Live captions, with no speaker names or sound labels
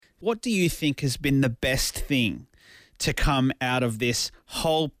what do you think has been the best thing to come out of this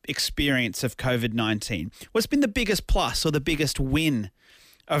whole experience of COVID-19? What's been the biggest plus or the biggest win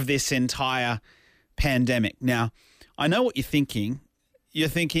of this entire pandemic? Now, I know what you're thinking. You're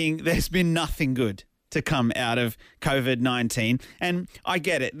thinking there's been nothing good to come out of COVID-19. And I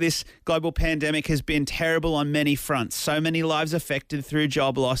get it. This global pandemic has been terrible on many fronts. So many lives affected through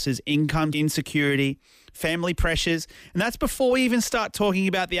job losses, income insecurity, family pressures. And that's before we even start talking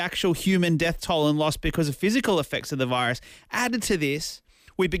about the actual human death toll and loss because of physical effects of the virus. Added to this,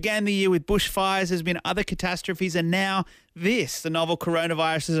 we began the year with bushfires, there's been other catastrophes, and now this, the novel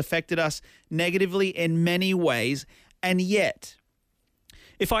coronavirus, has affected us negatively in many ways. And yet,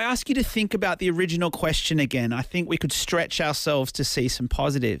 if I ask you to think about the original question again, I think we could stretch ourselves to see some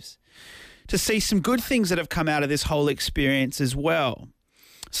positives, to see some good things that have come out of this whole experience as well.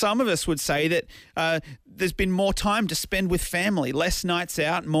 Some of us would say that there's been more time to spend with family. Less nights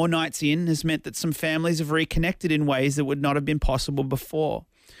out, more nights in has meant that some families have reconnected in ways that would not have been possible before.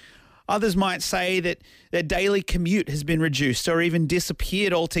 Others might say that their daily commute has been reduced or even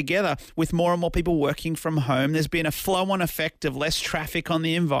disappeared altogether with more and more people working from home. There's been a flow-on effect of less traffic on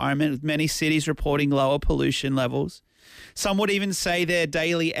the environment, with many cities reporting lower pollution levels. Some would even say their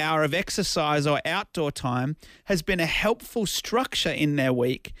daily hour of exercise or outdoor time has been a helpful structure in their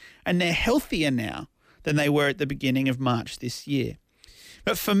week, and they're healthier now than they were at the beginning of March this year.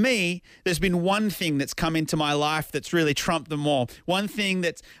 But for me, there's been one thing that's come into my life that's really trumped them all. One thing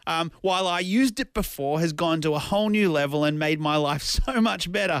that's, while I used it before, has gone to a whole new level and made my life so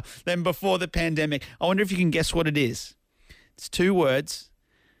much better than before the pandemic. I wonder if you can guess what it is. It's 2 words: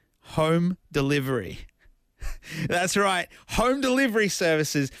 home delivery. That's right. Home delivery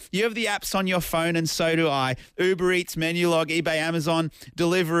services. You have the apps on your phone, and so do I. Uber Eats, Menulog, eBay, Amazon,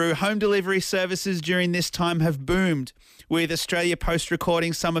 Deliveroo. Home delivery services during this time have boomed, with Australia Post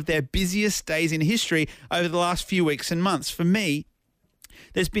recording some of their busiest days in history over the last few weeks and months. For me,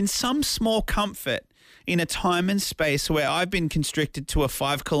 there's been some small comfort in a time and space where I've been constricted to a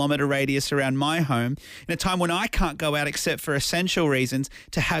 5-kilometre radius around my home, in a time when I can't go out except for essential reasons,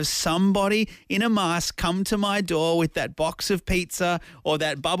 to have somebody in a mask come to my door with that box of pizza or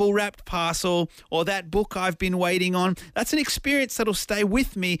that bubble-wrapped parcel or that book I've been waiting on. That's an experience that'll stay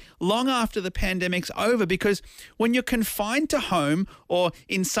with me long after the pandemic's over, because when you're confined to home, or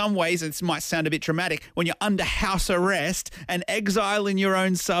in some ways, this might sound a bit dramatic, when you're under house arrest and exile in your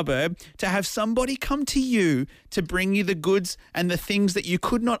own suburb, to have somebody come to you to bring you the goods and the things that you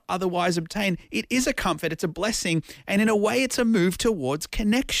could not otherwise obtain, it is a comfort, it's a blessing, and in a way it's a move towards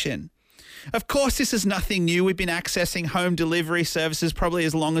connection. Of course, this is nothing new. We've been accessing home delivery services probably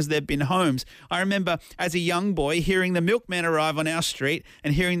as long as there have been homes. I remember as a young boy hearing the milkman arrive on our street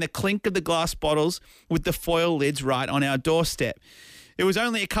and hearing the clink of the glass bottles with the foil lids right on our doorstep. It was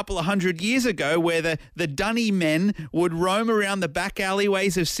only a couple of 100 years ago where the dunny men would roam around the back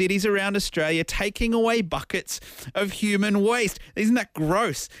alleyways of cities around Australia, taking away buckets of human waste. Isn't that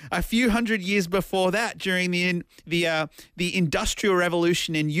gross? A few hundred years before that, during the Industrial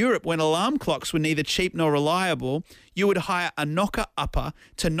Revolution in Europe, when alarm clocks were neither cheap nor reliable, you would hire a knocker-upper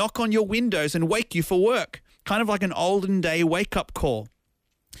to knock on your windows and wake you for work, kind of like an olden day wake-up call.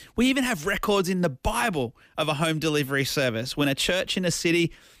 We even have records in the Bible of a home delivery service when a church in a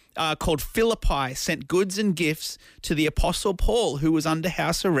city called Philippi sent goods and gifts to the Apostle Paul, who was under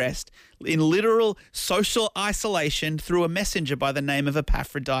house arrest in literal social isolation, through a messenger by the name of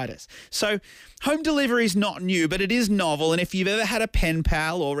Epaphroditus. So home delivery is not new, but it is novel. And if you've ever had a pen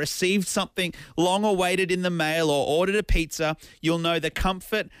pal or received something long awaited in the mail or ordered a pizza, you'll know the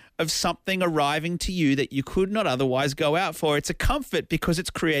comfort of something arriving to you that you could not otherwise go out for. It's a comfort because it's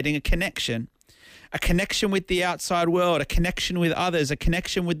creating a connection with the outside world, a connection with others, a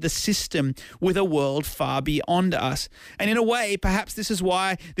connection with the system, with a world far beyond us. And in a way, perhaps this is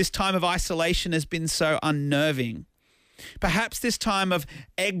why this time of isolation has been so unnerving. Perhaps this time of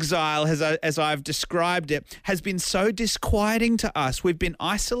exile, as I've described it, has been so disquieting to us. We've been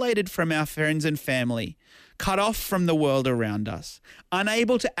isolated from our friends and family, cut off from the world around us,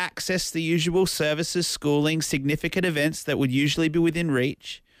 unable to access the usual services, schooling, significant events that would usually be within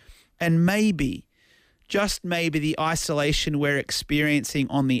reach, and maybe, just maybe, the isolation we're experiencing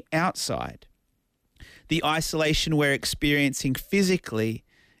on the outside, the isolation we're experiencing physically,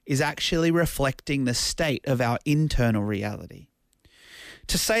 is actually reflecting the state of our internal reality.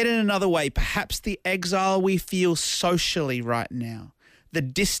 To say it in another way, perhaps the exile we feel socially right now, the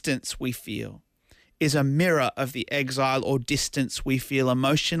distance we feel, is a mirror of the exile or distance we feel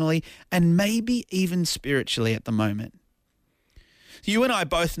emotionally and maybe even spiritually at the moment. You and I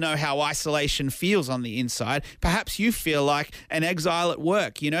both know how isolation feels on the inside. Perhaps you feel like an exile at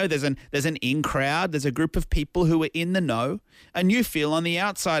work. You know, there's an in crowd, there's a group of people who are in the know, and you feel on the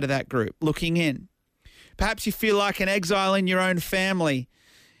outside of that group, looking in. Perhaps you feel like an exile in your own family.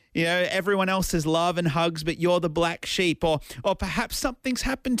 You know, everyone else has love and hugs, but you're the black sheep. Or perhaps something's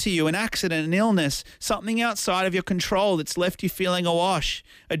happened to you, an accident, an illness, something outside of your control that's left you feeling awash,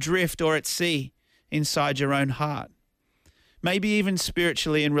 adrift, or at sea inside your own heart. Maybe even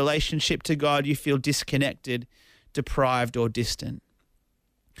spiritually in relationship to God, you feel disconnected, deprived, or distant.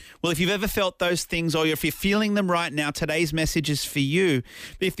 Well, if you've ever felt those things, or if you're feeling them right now, today's message is for you.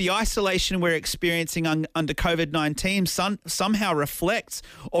 If the isolation we're experiencing under COVID-19 somehow reflects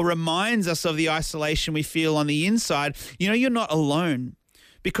or reminds us of the isolation we feel on the inside, you know, you're not alone.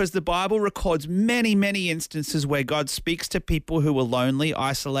 Because the Bible records many, many instances where God speaks to people who were lonely,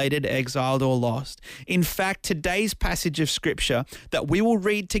 isolated, exiled, or lost. In fact, today's passage of Scripture that we will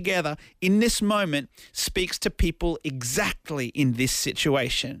read together in this moment speaks to people exactly in this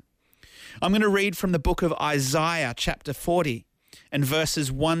situation. I'm going to read from the book of Isaiah, chapter 40, and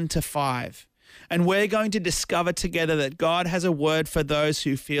verses 1 to 5. And we're going to discover together that God has a word for those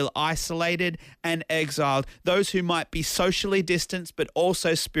who feel isolated and exiled, those who might be socially distanced, but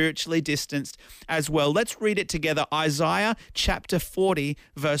also spiritually distanced as well. Let's read it together. Isaiah chapter 40,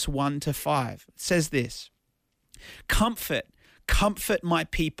 verse 1 to 5. It says this: "Comfort, comfort my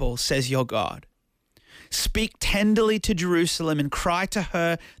people, says your God. Speak tenderly to Jerusalem and cry to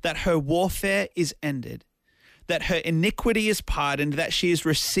her that her warfare is ended, that her iniquity is pardoned, that she is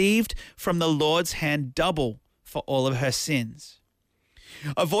received from the Lord's hand double for all of her sins.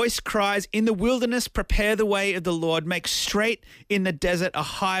 A voice cries, in the wilderness, prepare the way of the Lord, make straight in the desert a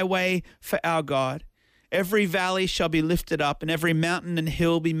highway for our God. Every valley shall be lifted up, and every mountain and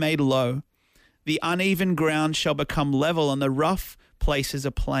hill be made low. The uneven ground shall become level, and the rough places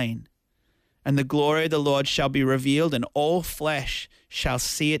a plain. And the glory of the Lord shall be revealed, and all flesh shall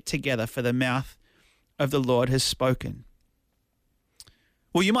see it together, for the mouth of the Lord has spoken."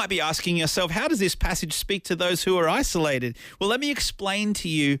 Well, you might be asking yourself, how does this passage speak to those who are isolated? Well, let me explain to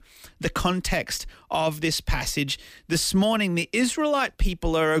you the context of this passage. This morning, the Israelite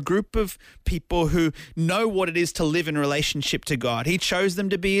people are a group of people who know what it is to live in relationship to God. He chose them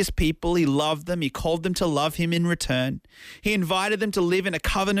to be his people. He loved them. He called them to love him in return. He invited them to live in a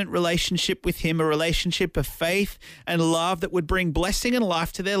covenant relationship with him, a relationship of faith and love that would bring blessing and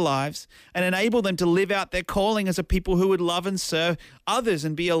life to their lives and enable them to live out their calling as a people who would love and serve others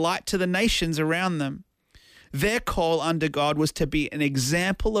and be a light to the nations around them. Their call under God was to be an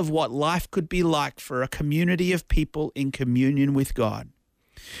example of what life could be like for a community of people in communion with God.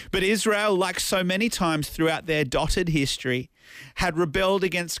 But Israel, like so many times throughout their dotted history, had rebelled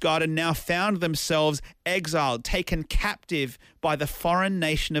against God and now found themselves exiled, taken captive by the foreign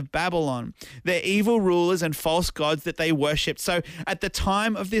nation of Babylon, their evil rulers and false gods that they worshipped. So at the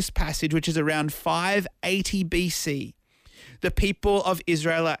time of this passage, which is around 580 BC, the people of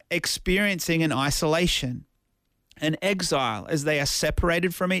Israel are experiencing an isolation, an exile, as they are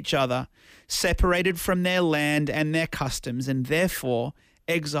separated from each other, separated from their land and their customs, and therefore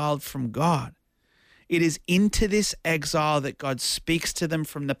exiled from God. It is into this exile that God speaks to them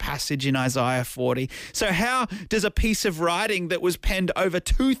from the passage in Isaiah 40. So how does a piece of writing that was penned over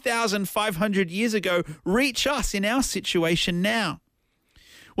 2,500 years ago reach us in our situation now?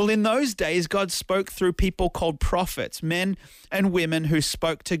 Well, in those days, God spoke through people called prophets, men and women who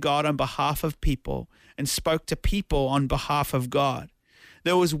spoke to God on behalf of people and spoke to people on behalf of God.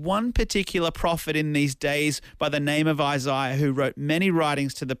 There was one particular prophet in these days by the name of Isaiah who wrote many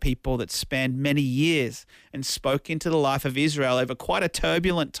writings to the people that spanned many years and spoke into the life of Israel over quite a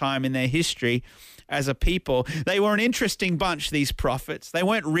turbulent time in their history as a people. They were an interesting bunch, these prophets. They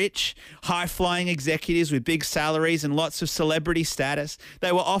weren't rich, high-flying executives with big salaries and lots of celebrity status.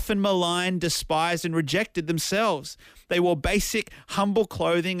 They were often maligned, despised, and rejected themselves. They wore basic, humble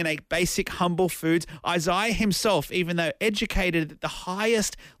clothing and ate basic, humble foods. Isaiah himself, even though educated at the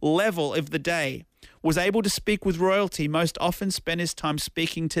highest level of the day, was able to speak with royalty, most often spent his time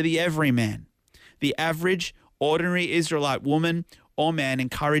speaking to the everyman, the average, ordinary Israelite woman or man,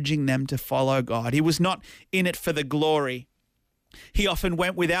 encouraging them to follow God. He was not in it for the glory. He often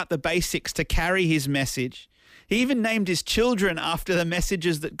went without the basics to carry his message. He even named his children after the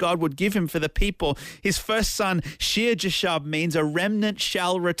messages that God would give him for the people. His first son, Shear-Jashub, means a remnant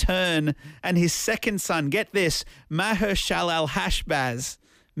shall return. And his second son, get this, Maher-Shalal-Hashbaz,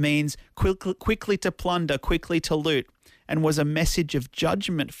 means quickly to plunder, quickly to loot, and was a message of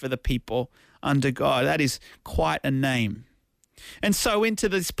judgment for the people under God. That is quite a name. And so into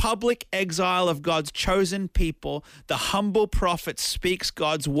this public exile of God's chosen people, the humble prophet speaks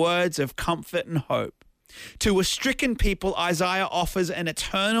God's words of comfort and hope. To a stricken people, Isaiah offers an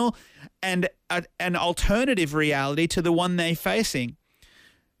eternal and an alternative reality to the one they're facing,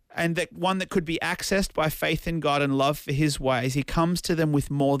 and that one that could be accessed by faith in God and love for his ways. He comes to them with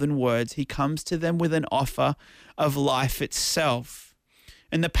more than words. He comes to them with an offer of life itself.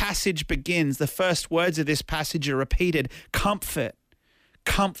 And the passage begins, the first words of this passage are repeated, comfort,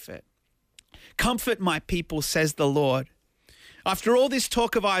 comfort. Comfort my people, says the Lord. After all this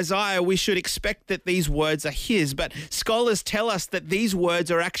talk of Isaiah, we should expect that these words are his, but scholars tell us that these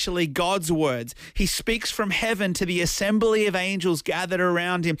words are actually God's words. He speaks from heaven to the assembly of angels gathered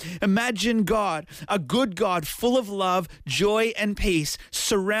around him. Imagine God, a good God, full of love, joy, and peace,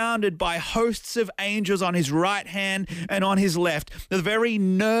 surrounded by hosts of angels on his right hand and on his left, the very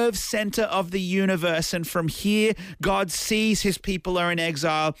nerve center of the universe. And from here, God sees his people are in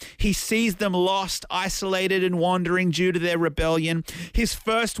exile. He sees them lost, isolated, and wandering due to their rebellion. His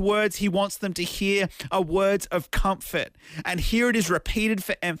first words he wants them to hear are words of comfort. And here it is repeated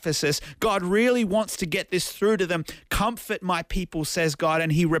for emphasis. God really wants to get this through to them. Comfort my people, says God.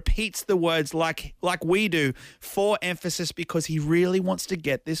 And he repeats the words like we do for emphasis, because he really wants to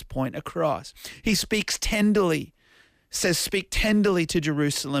get this point across. He speaks tenderly, says, speak tenderly to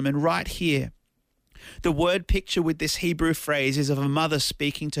Jerusalem. And right here, the word picture with this Hebrew phrase is of a mother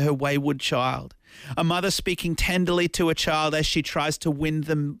speaking to her wayward child. A mother speaking tenderly to a child as she tries to win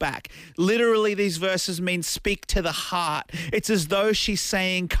them back. Literally, these verses mean speak to the heart. It's as though she's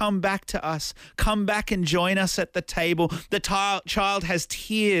saying, come back to us. Come back and join us at the table. The child has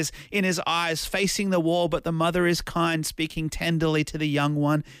tears in his eyes, facing the wall, but the mother is kind, speaking tenderly to the young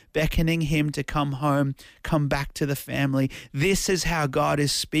one, beckoning him to come home, come back to the family. This is how God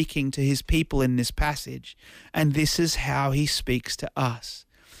is speaking to his people in this passage, and this is how he speaks to us.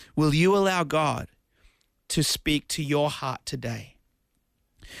 Will you allow God to speak to your heart today?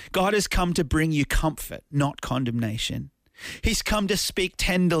 God has come to bring you comfort, not condemnation. He's come to speak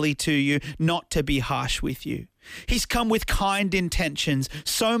tenderly to you, not to be harsh with you. He's come with kind intentions,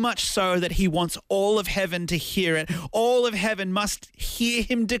 so much so that he wants all of heaven to hear it. All of heaven must hear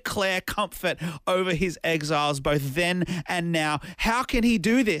him declare comfort over his exiles, both then and now. How can he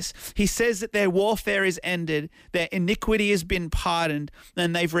do this? He says that their warfare is ended, their iniquity has been pardoned,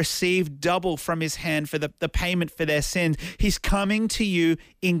 and they've received double from his hand for the payment for their sins. He's coming to you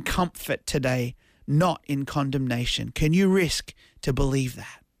in comfort today, not in condemnation. Can you risk to believe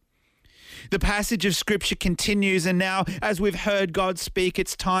that? The passage of Scripture continues, and now, as we've heard God speak,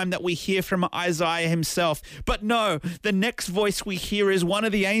 it's time that we hear from Isaiah himself. But no, the next voice we hear is one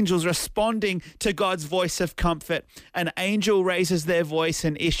of the angels responding to God's voice of comfort. An angel raises their voice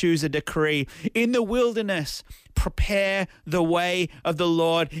and issues a decree. In the wilderness, prepare the way of the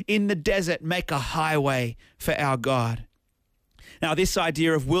Lord. In the desert, make a highway for our God. Now, this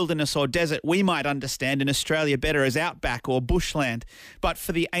idea of wilderness or desert, we might understand in Australia better as outback or bushland. But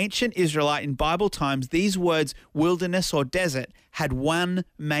for the ancient Israelite in Bible times, these words, wilderness or desert, had one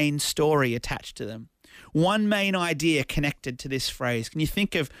main story attached to them. One main idea connected to this phrase. Can you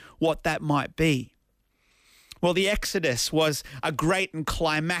think of what that might be? Well, the Exodus was a great and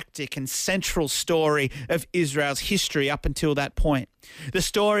climactic and central story of Israel's history up until that point. The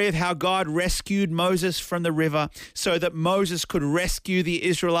story of how God rescued Moses from the river so that Moses could rescue the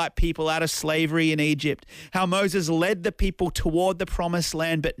Israelite people out of slavery in Egypt. How Moses led the people toward the promised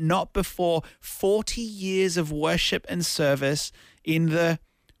land, but not before 40 years of worship and service in the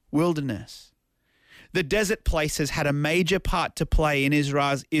wilderness. The desert places had a major part to play in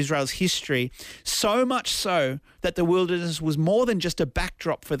Israel's history, so much so that the wilderness was more than just a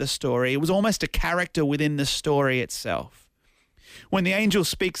backdrop for the story. It was almost a character within the story itself. When the angel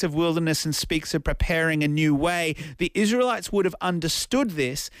speaks of wilderness and speaks of preparing a new way, the Israelites would have understood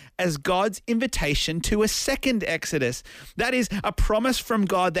this as God's invitation to a second Exodus. That is, a promise from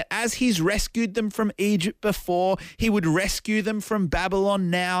God that as he's rescued them from Egypt before, he would rescue them from Babylon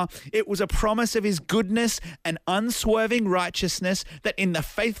now. It was a promise of his goodness and unswerving righteousness that in the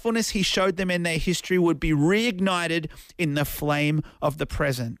faithfulness he showed them in their history would be reignited in the flame of the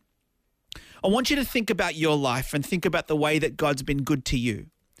present. I want you to think about your life and think about the way that God's been good to you.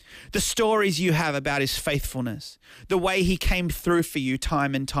 The stories you have about his faithfulness, the way he came through for you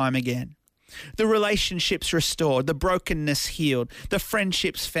time and time again. The relationships restored, the brokenness healed, the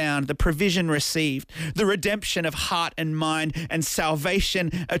friendships found, the provision received, the redemption of heart and mind, and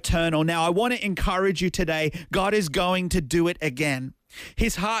salvation eternal. Now, I want to encourage you today, God is going to do it again.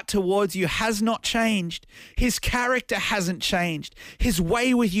 His heart towards you has not changed. His character hasn't changed. His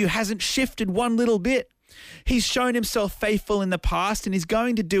way with you hasn't shifted one little bit. He's shown himself faithful in the past and he's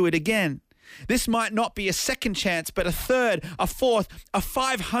going to do it again. This might not be a second chance, but a third, a fourth, a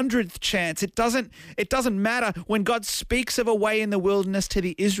 500th chance. It doesn't matter. When God speaks of a way in the wilderness to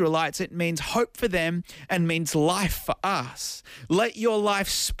the Israelites, it means hope for them and means life for us. Let your life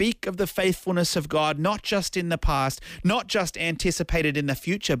speak of the faithfulness of God, not just in the past, not just anticipated in the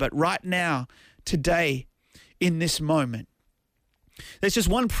future, but right now, today, in this moment. There's just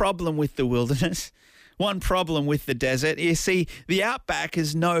one problem with the wilderness. One problem with the desert. You see, the outback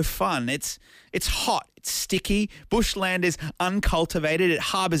is no fun. It's hot, it's sticky, bushland is uncultivated, it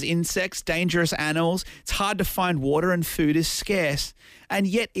harbors insects, dangerous animals, it's hard to find water and food is scarce. And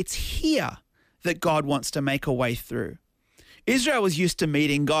yet it's here that God wants to make a way through. Israel was used to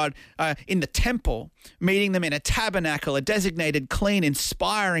meeting God in the temple, meeting them in a tabernacle, a designated, clean,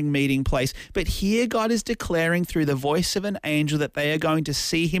 inspiring meeting place. But here God is declaring through the voice of an angel that they are going to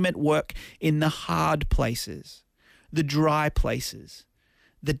see him at work in the hard places, the dry places,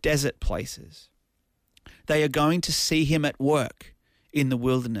 the desert places. They are going to see him at work in the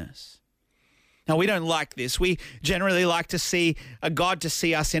wilderness. Now, we don't like this. We generally like to see God to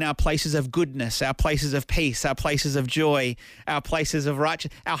see us in our places of goodness, our places of peace, our places of joy, our places of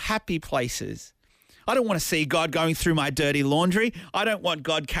righteousness, our happy places. I don't want to see God going through my dirty laundry. I don't want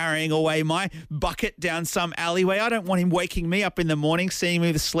God carrying away my bucket down some alleyway. I don't want him waking me up in the morning, seeing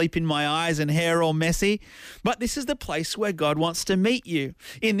me with sleep in my eyes and hair all messy. But this is the place where God wants to meet you,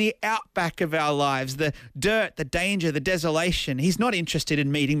 in the outback of our lives, the dirt, the danger, the desolation. He's not interested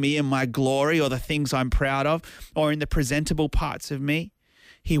in meeting me in my glory or the things I'm proud of or in the presentable parts of me.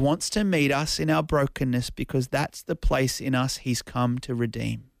 He wants to meet us in our brokenness because that's the place in us he's come to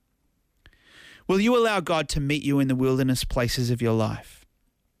redeem. Will you allow God to meet you in the wilderness places of your life,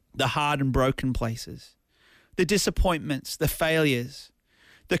 the hard and broken places, the disappointments, the failures,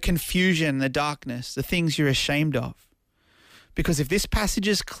 the confusion, the darkness, the things you're ashamed of? Because if this passage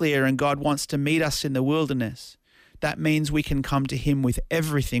is clear and God wants to meet us in the wilderness, that means we can come to him with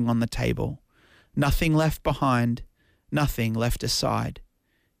everything on the table, nothing left behind, nothing left aside.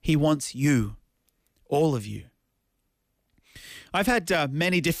 He wants you, all of you. I've had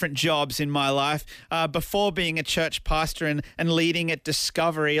many different jobs in my life before being a church pastor and leading at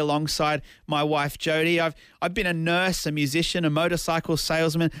Discovery alongside my wife, Jody. I've been a nurse, a musician, a motorcycle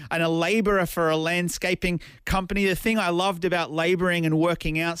salesman, and a labourer for a landscaping company. The thing I loved about labouring and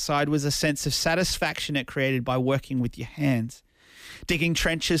working outside was a sense of satisfaction it created by working with your hands. Digging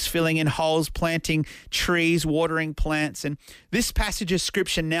trenches, filling in holes, planting trees, watering plants. And this passage of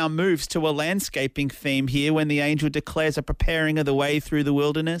scripture now moves to a landscaping theme here when the angel declares a preparing of the way through the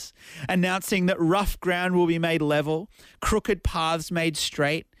wilderness, announcing that rough ground will be made level, crooked paths made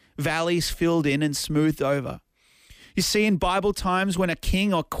straight, valleys filled in and smoothed over. You see, in Bible times, when a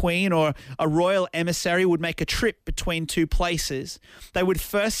king or queen or a royal emissary would make a trip between two places, they would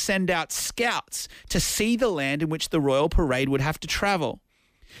first send out scouts to see the land in which the royal parade would have to travel.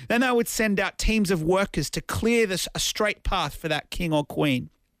 Then they would send out teams of workers to clear a straight path for that king or queen,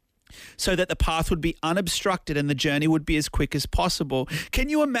 so that the path would be unobstructed and the journey would be as quick as possible. Can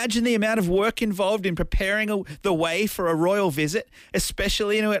you imagine the amount of work involved in preparing the way for a royal visit,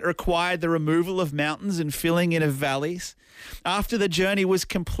 especially when it required the removal of mountains and filling in of valleys? After the journey was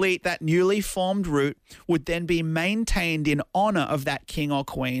complete, that newly formed route would then be maintained in honor of that king or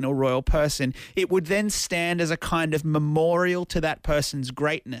queen or royal person. It would then stand as a kind of memorial to that person's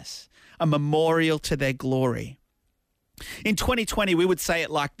greatness, a memorial to their glory. In 2020, we would say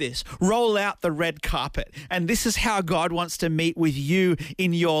it like this: roll out the red carpet. And this is how God wants to meet with you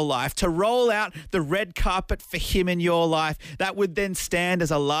in your life, to roll out the red carpet for him in your life. That would then stand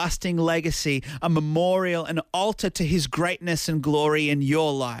as a lasting legacy, a memorial, an altar to his greatness and glory in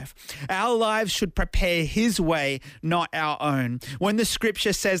your life. Our lives should prepare his way, not our own. When the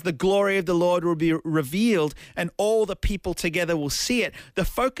scripture says the glory of the Lord will be revealed and all the people together will see it, the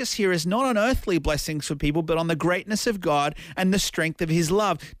focus here is not on earthly blessings for people, but on the greatness of God and the strength of his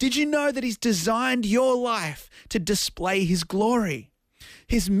love. Did you know that he's designed your life to display his glory?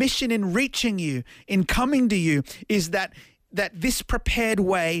 His mission in reaching you, in coming to you, is that this prepared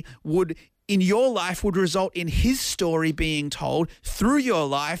way in your life would result in his story being told through your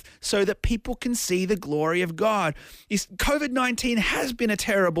life so that people can see the glory of God. COVID-19 has been a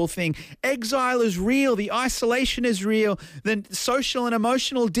terrible thing. Exile is real. The isolation is real. The social and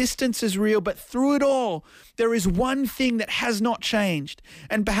emotional distance is real. But through it all, there is one thing that has not changed,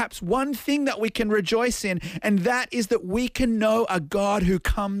 and perhaps one thing that we can rejoice in, and that is that we can know a God who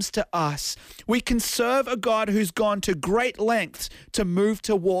comes to us. We can serve a God who's gone to great lengths to move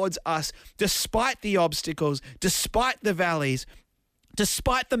towards us, despite the obstacles, despite the valleys,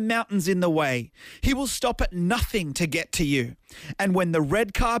 Despite the mountains in the way, he will stop at nothing to get to you. And when the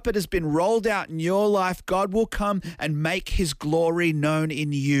red carpet has been rolled out in your life, God will come and make his glory known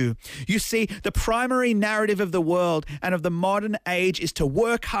in you. You see, the primary narrative of the world and of the modern age is to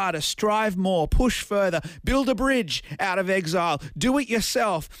work harder, strive more, push further, build a bridge out of exile, do it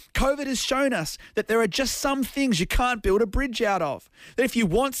yourself. COVID has shown us that there are just some things you can't build a bridge out of. That if you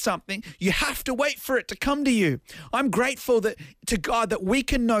want something, you have to wait for it to come to you. I'm grateful to God that we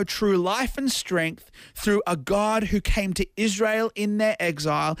can know true life and strength through a God who came to Israel in their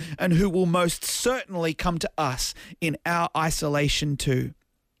exile and who will most certainly come to us in our isolation too.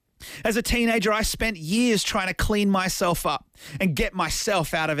 As a teenager, I spent years trying to clean myself up and get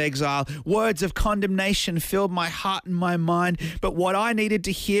myself out of exile. Words of condemnation filled my heart and my mind, but what I needed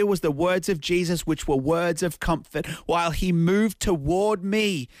to hear was the words of Jesus, which were words of comfort, while he moved toward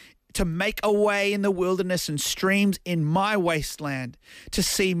me to make a way in the wilderness and streams in my wasteland, to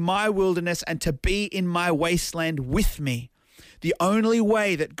see my wilderness and to be in my wasteland with me. The only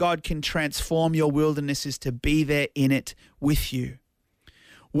way that God can transform your wilderness is to be there in it with you.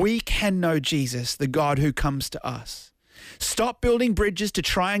 We can know Jesus, the God who comes to us. Stop building bridges to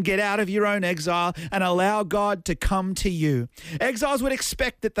try and get out of your own exile and allow God to come to you. Exiles would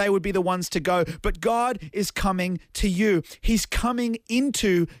expect that they would be the ones to go, but God is coming to you. He's coming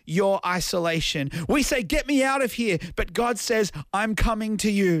into your isolation. We say, get me out of here, but God says, I'm coming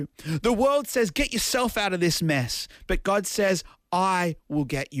to you. The world says, get yourself out of this mess, but God says, I will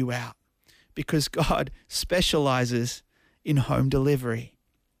get you out, because God specializes in home delivery.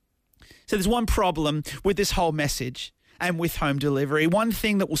 So there's one problem with this whole message and with home delivery. One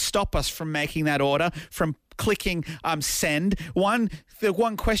thing that will stop us from making that order, from clicking send. The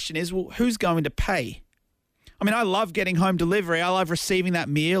one question is, well, who's going to pay? I mean, I love getting home delivery. I love receiving that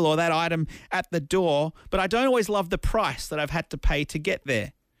meal or that item at the door, but I don't always love the price that I've had to pay to get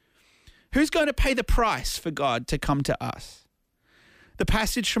there. Who's going to pay the price for God to come to us? The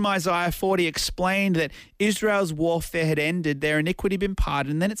passage from Isaiah 40 explained that Israel's warfare had ended, their iniquity been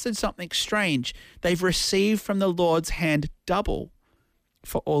pardoned. And then it said something strange. They've received from the Lord's hand double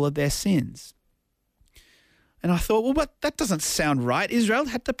for all of their sins. And I thought, well, that doesn't sound right. Israel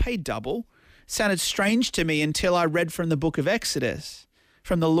had to pay double. It sounded strange to me until I read from the book of Exodus,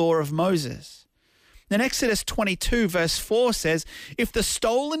 from the law of Moses. Then Exodus 22 verse 4 says, if the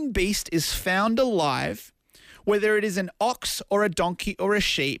stolen beast is found alive, whether it is an ox or a donkey or a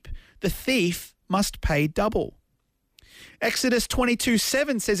sheep, the thief must pay double. Exodus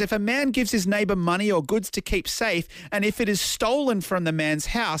 22:7 says, if a man gives his neighbor money or goods to keep safe, and if it is stolen from the man's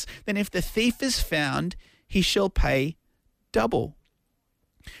house, then if the thief is found, he shall pay double.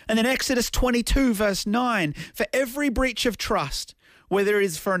 And then Exodus 22 verse 9, for every breach of trust, whether it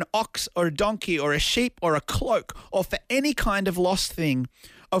is for an ox or a donkey or a sheep or a cloak, or for any kind of lost thing,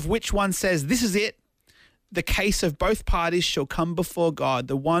 of which one says, this is it, the case of both parties shall come before God.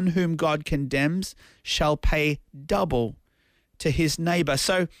 The one whom God condemns shall pay double to his neighbor.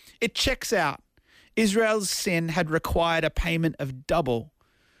 So it checks out. Israel's sin had required a payment of double.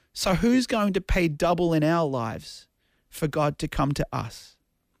 So who's going to pay double in our lives for God to come to us?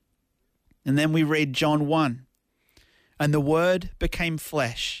 And then we read John 1. And the Word became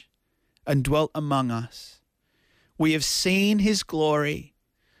flesh and dwelt among us. We have seen his glory.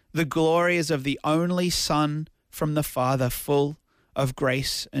 The glory is of the only Son from the Father, full of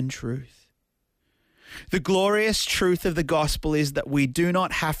grace and truth. The glorious truth of the gospel is that we do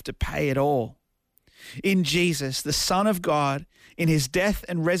not have to pay at all. In Jesus, the Son of God, in his death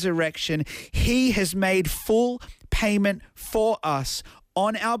and resurrection, he has made full payment for us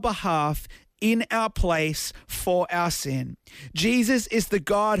on our behalf, in our place, for our sin. Jesus is the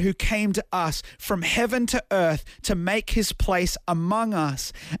God who came to us from heaven to earth to make his place among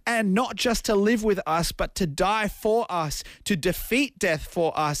us, and not just to live with us, but to die for us, to defeat death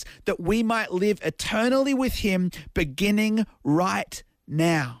for us, that we might live eternally with him, beginning right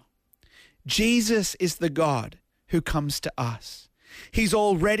now. Jesus is the God who comes to us. He's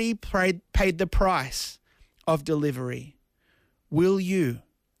already paid the price of delivery. Will you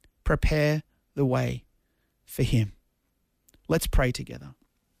prepare the way for him? Let's pray together.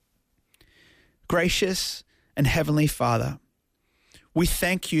 Gracious and Heavenly Father, we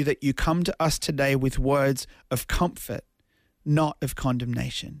thank you that you come to us today with words of comfort, not of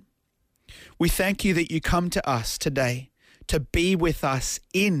condemnation. We thank you that you come to us today to be with us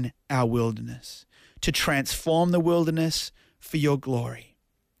in our wilderness, to transform the wilderness for your glory.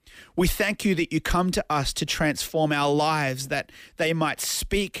 We thank you that you come to us to transform our lives, that they might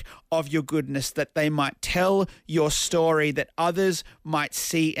speak of your goodness, that they might tell your story, that others might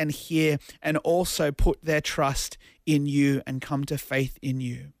see and hear and also put their trust in you and come to faith in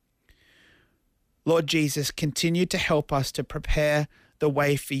you. Lord Jesus, continue to help us to prepare the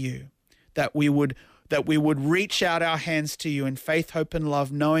way for you, that we would reach out our hands to you in faith, hope, and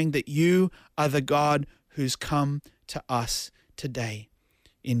love, knowing that you are the God who's come to us today.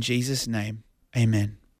 In Jesus' name, amen.